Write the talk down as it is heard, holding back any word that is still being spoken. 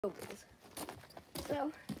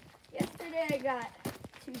So, yesterday I got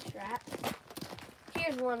 2 traps.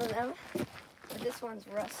 Here's one of them, but this one's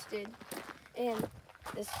rusted, and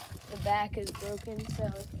the back is broken, so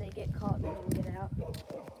if they get caught, they won't get out.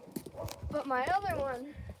 But my other one,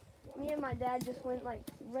 me and my dad just went like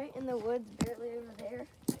right in the woods, barely over there.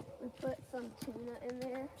 We put some tuna in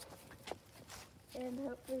there, and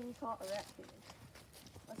hopefully we caught a raccoon.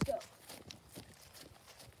 Let's go.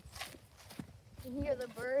 You can hear the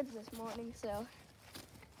birds this morning, so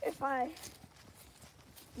if I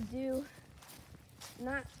do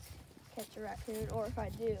not catch a raccoon, or if I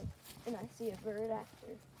do and I see a bird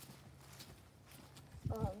after,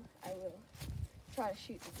 I will try to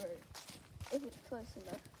shoot the bird if it's close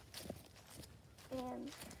enough.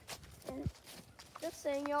 And just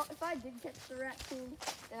saying, y'all, if I did catch the raccoon,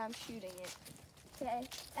 then I'm shooting it. Okay,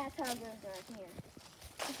 that's how it goes around here.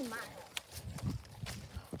 This is my house.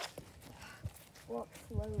 Walk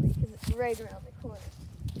slowly because it's right around the corner.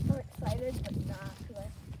 I'm excited, but not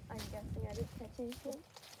because I'm guessing I didn't catch anything.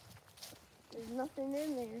 There's nothing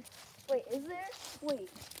in there. Wait, is there? Wait.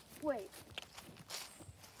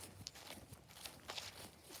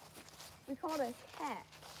 We caught a cat.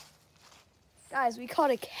 Guys, we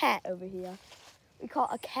caught a cat over here. We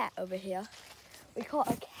caught a cat over here. Oh, we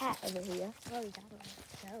got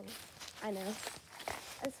a show. I know.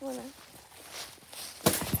 I just wanna.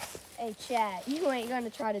 Hey, Chad, you ain't gonna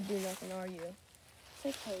try to do nothing, are you?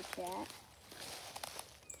 It's okay, Chad.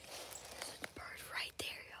 There's a bird right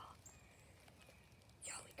there, y'all.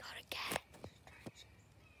 Yo, we got a cat.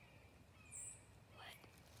 What?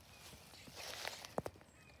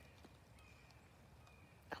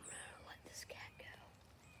 I'm gonna let this cat go.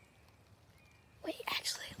 Wait,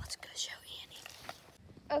 actually, let's go show Annie.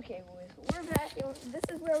 Okay, boys, we're back. This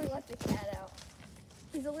is where we let the cat out.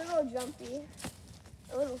 He's a little jumpy.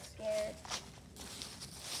 A little scared.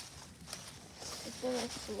 It's going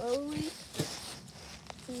slowly.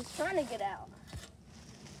 He's trying to get out.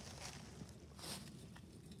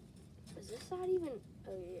 Is this not even?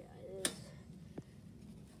 Oh yeah, it is.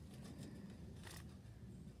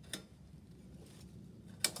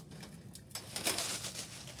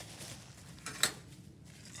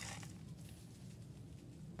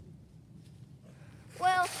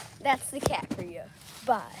 Well, that's the cat for you.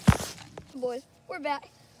 Bye. Boys, we're back.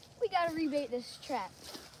 We gotta rebait this trap.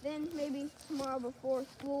 Then maybe tomorrow before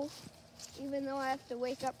school, even though I have to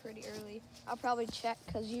wake up pretty early, I'll probably check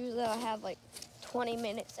because usually I'll have like 20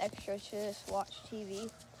 minutes extra to just watch TV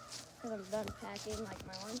because I'm done packing like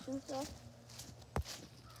my lunch and stuff.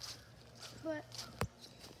 But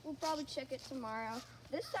we'll probably check it tomorrow.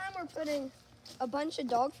 This time we're putting a bunch of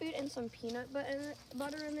dog food and some peanut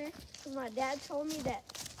butter in there because my dad told me that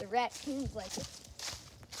the raccoons like it.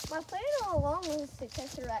 My plan all along was to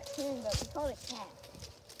catch a raccoon, but we caught a cat.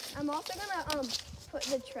 I'm also gonna put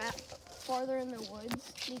the trap farther in the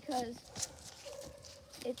woods because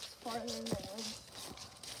it's farther in the woods.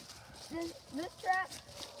 This trap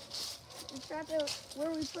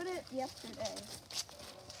where we put it yesterday,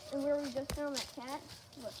 and where we just found that cat.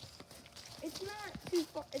 Look, it's not too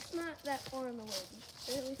far. It's not that far in the woods.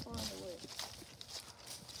 It's really far in the woods.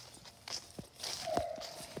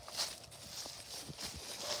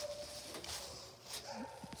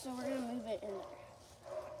 So we're gonna move it in there.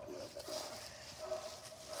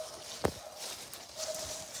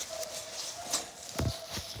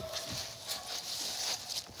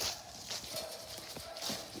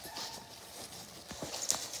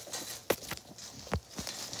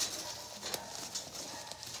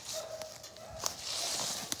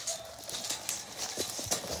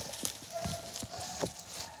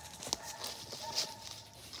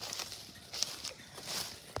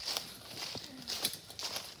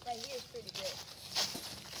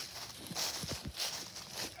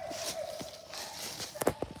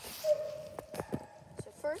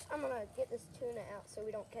 First, I'm gonna get this tuna out so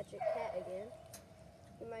we don't catch a cat again.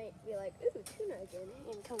 You might be like, ooh, tuna again,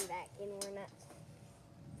 and come back and we're not.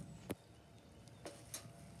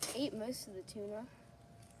 Ate most of the tuna.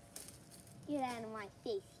 Get out of my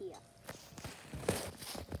face here.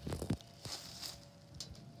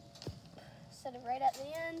 Set it right at the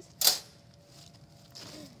end.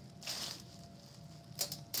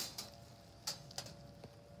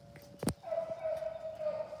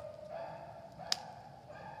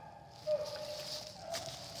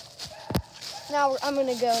 Now I'm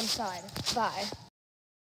gonna go inside. Bye.